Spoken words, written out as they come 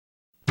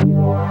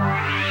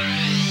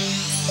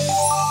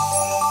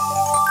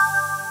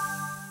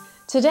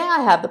Today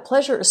I have the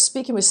pleasure of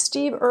speaking with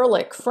Steve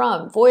Ehrlich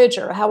from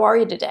Voyager. How are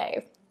you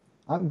today?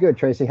 I'm good,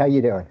 Tracy. How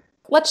you doing?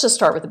 Let's just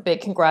start with a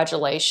big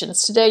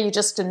congratulations. Today you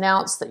just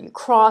announced that you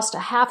crossed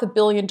 $500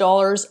 million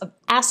of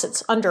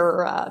assets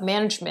under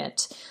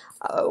management.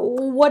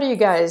 What are you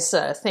guys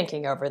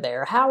thinking over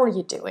there? How are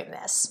you doing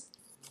this?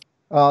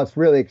 It's a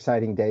really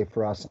exciting day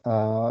for us.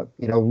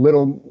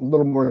 Little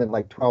more than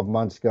like 12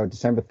 months ago,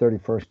 December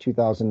 31st,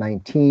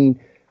 2019,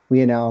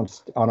 we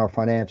announced on our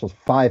financials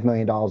 $5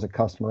 million of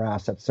customer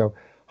assets. So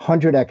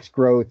 100x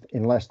growth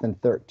in less than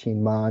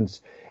 13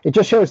 months. It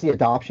just shows the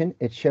adoption.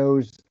 It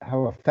shows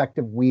how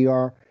effective we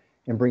are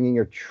in bringing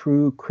a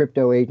true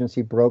crypto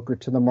agency broker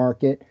to the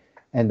market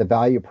and the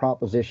value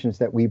propositions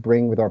that we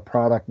bring with our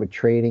product, with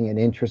trading and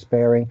interest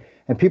bearing.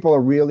 And people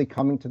are really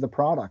coming to the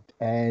product.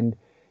 And,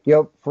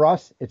 for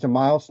us, it's a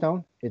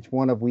milestone. It's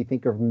one of, we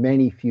think, of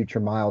many future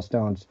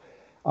milestones,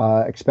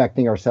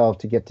 expecting ourselves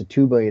to get to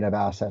 2 billion of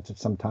assets at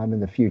some time in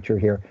the future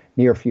here,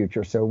 near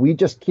future. So we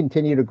just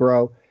continue to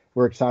grow.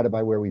 We're excited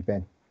by where we've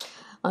been.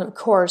 Of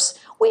course,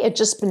 we had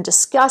just been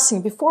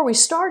discussing before we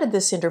started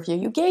this interview.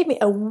 You gave me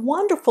a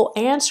wonderful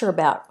answer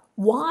about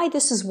why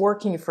this is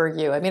working for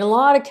you. I mean, a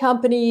lot of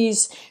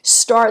companies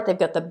they've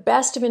got the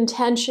best of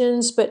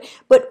intentions, but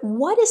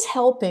what is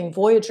helping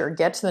Voyager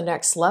get to the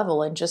next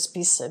level and just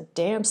be so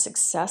damn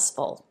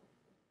successful?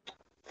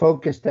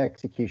 Focused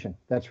execution.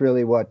 That's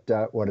really what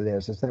it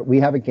is that we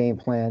have a game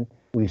plan.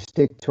 We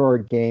stick to our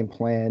game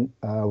plan.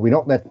 We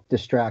don't let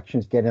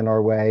distractions get in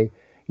our way.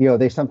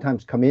 They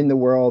sometimes come in the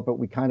world, but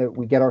we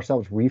get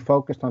ourselves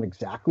refocused on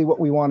exactly what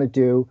we want to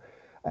do.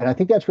 And I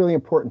think that's really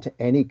important to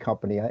any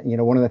company.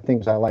 One of the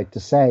things I like to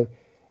say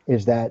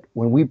is that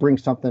when we bring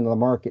something to the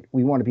market,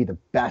 we want to be the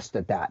best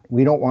at that.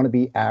 We don't want to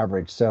be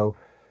average. So,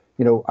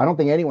 I don't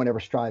think anyone ever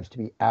strives to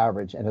be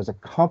average. And as a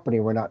company,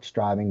 we're not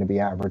striving to be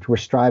average. We're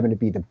striving to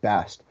be the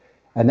best.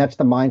 And that's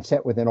the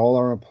mindset within all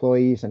our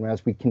employees. And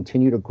as we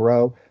continue to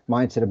grow,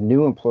 mindset of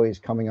new employees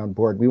coming on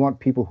board, we want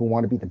people who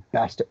want to be the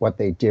best at what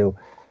they do.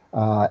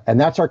 And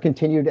that's our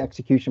continued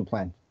execution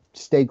plan.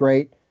 Stay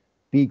great,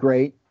 be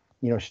great,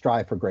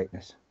 strive for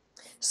greatness.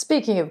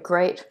 Speaking of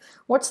great,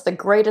 what's the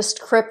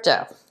greatest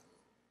crypto?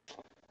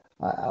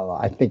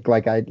 I think,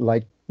 like I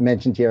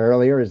mentioned to you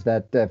earlier, is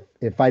that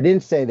if I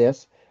didn't say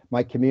this,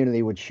 my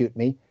community would shoot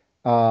me.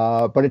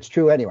 But it's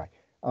true anyway.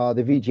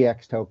 The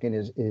VGX token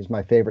is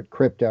my favorite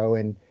crypto,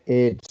 and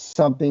it's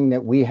something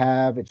that we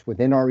have. It's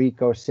within our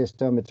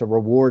ecosystem. It's a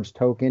rewards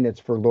token. It's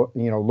for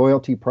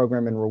loyalty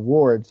program and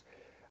rewards.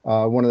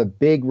 One of the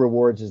big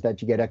rewards is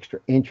that you get extra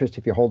interest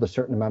if you hold a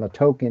certain amount of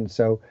tokens.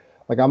 So,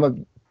 I'm a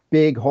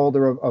big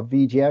holder of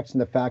VGX,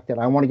 and the fact that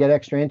I want to get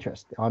extra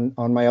interest on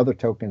my other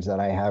tokens that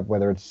I have,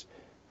 whether it's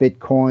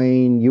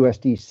Bitcoin,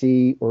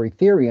 USDC, or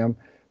Ethereum.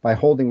 By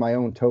holding my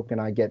own token,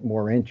 I get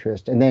more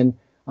interest. And then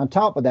on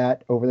top of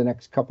that, over the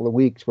next couple of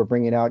weeks, we're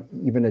bringing out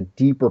even a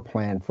deeper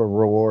plan for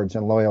rewards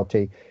and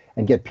loyalty,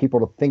 and get people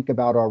to think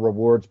about our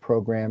rewards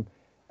program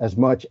as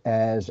much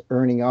as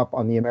earning up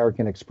on the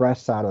American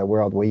Express side of the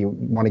world, where you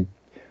want to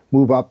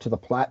move up to the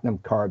platinum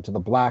card, to the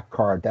black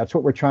card. That's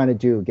what we're trying to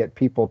do, get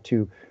people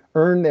to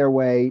earn their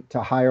way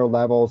to higher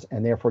levels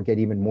and therefore get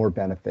even more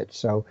benefits.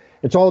 So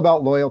it's all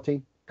about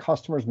loyalty.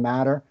 Customers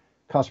matter.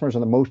 Customers are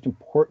the most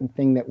important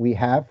thing that we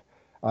have.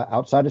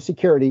 Outside of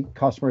security,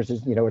 customers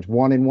is, it's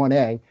 1 and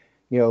 1A,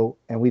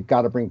 and we've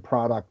got to bring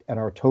product, and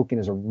our token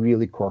is a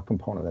really core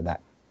component of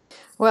that.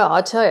 Well,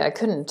 I'll tell you, I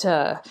couldn't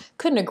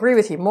agree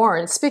with you more.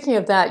 And speaking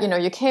of that,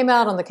 you came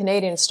out on the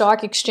Canadian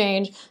Stock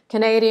Exchange.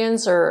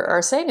 Canadians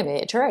are saying to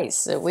me,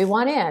 Trace, we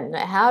want in.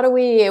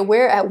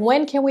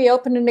 When can we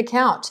open an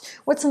account?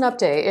 What's an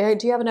update?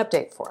 Do you have an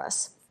update for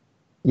us?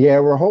 Yeah,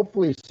 we're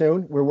hopefully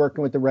soon. We're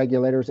working with the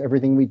regulators.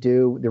 Everything we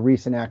do, the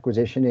recent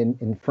acquisition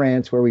in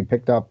France, where we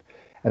picked up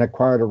and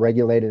acquired a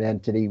regulated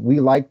entity. We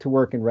like to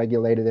work in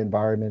regulated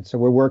environments. So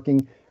we're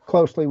working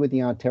closely with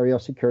the Ontario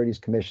Securities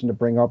Commission to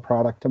bring our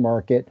product to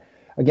market.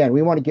 Again,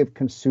 we want to give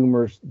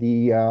consumers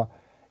the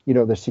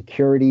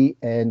security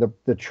and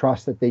the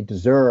trust that they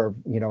deserve.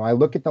 I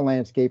look at the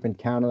landscape in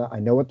Canada.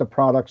 I know what the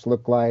products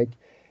look like,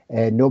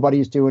 and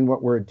nobody's doing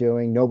what we're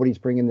doing. Nobody's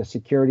bringing the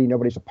security.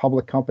 Nobody's a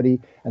public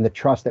company and the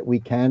trust that we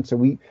can. So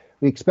we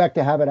expect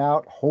to have it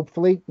out,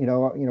 hopefully,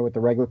 with the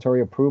regulatory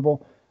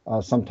approval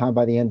sometime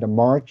by the end of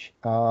March.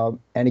 And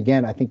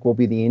again, I think we'll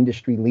be the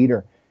industry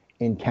leader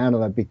in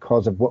Canada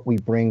because of what we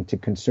bring to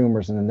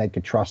consumers, and then they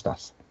could trust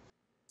us.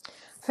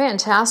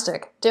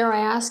 Fantastic. Dare I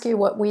ask you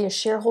what we as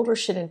shareholders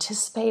should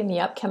anticipate in the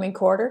upcoming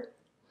quarter?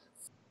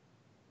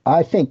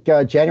 I think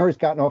January's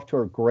gotten off to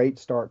a great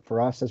start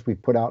for us, as we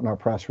put out in our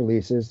press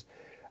releases.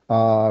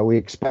 We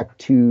expect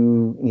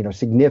to,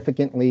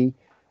 significantly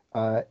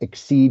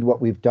exceed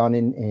what we've done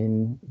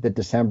in the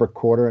December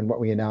quarter and what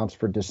we announced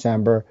for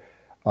December.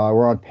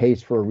 We're on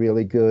pace for a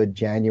really good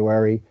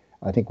January.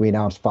 I think we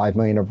announced $5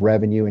 million of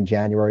revenue in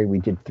January. We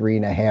did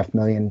 $3.5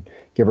 million,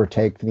 give or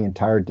take, for the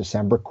entire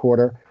December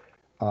quarter.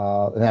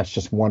 And that's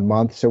just 1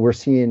 month. So we're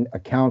seeing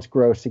accounts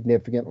grow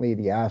significantly,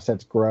 the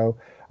assets grow.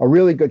 a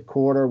really good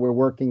quarter. We're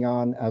working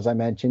on, as I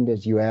mentioned,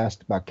 as you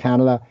asked about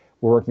Canada,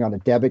 we're working on a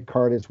debit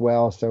card as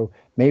well. So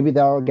maybe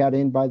that'll get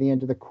in by the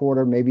end of the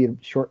quarter, maybe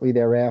shortly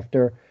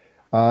thereafter.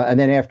 And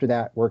then after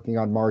that, working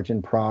on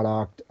margin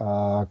product,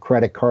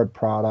 credit card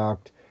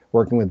product,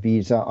 working with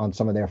Visa on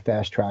some of their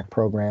fast track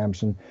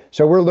programs. And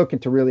so we're looking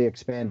to really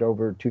expand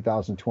over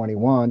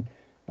 2021.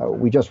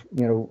 We just,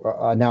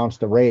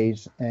 announced a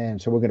raise,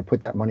 and so we're going to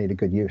put that money to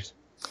good use.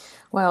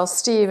 Well,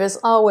 Steve, as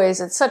always,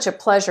 it's such a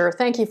pleasure.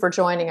 Thank you for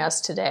joining us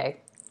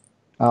today.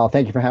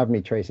 Thank you for having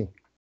me, Tracy.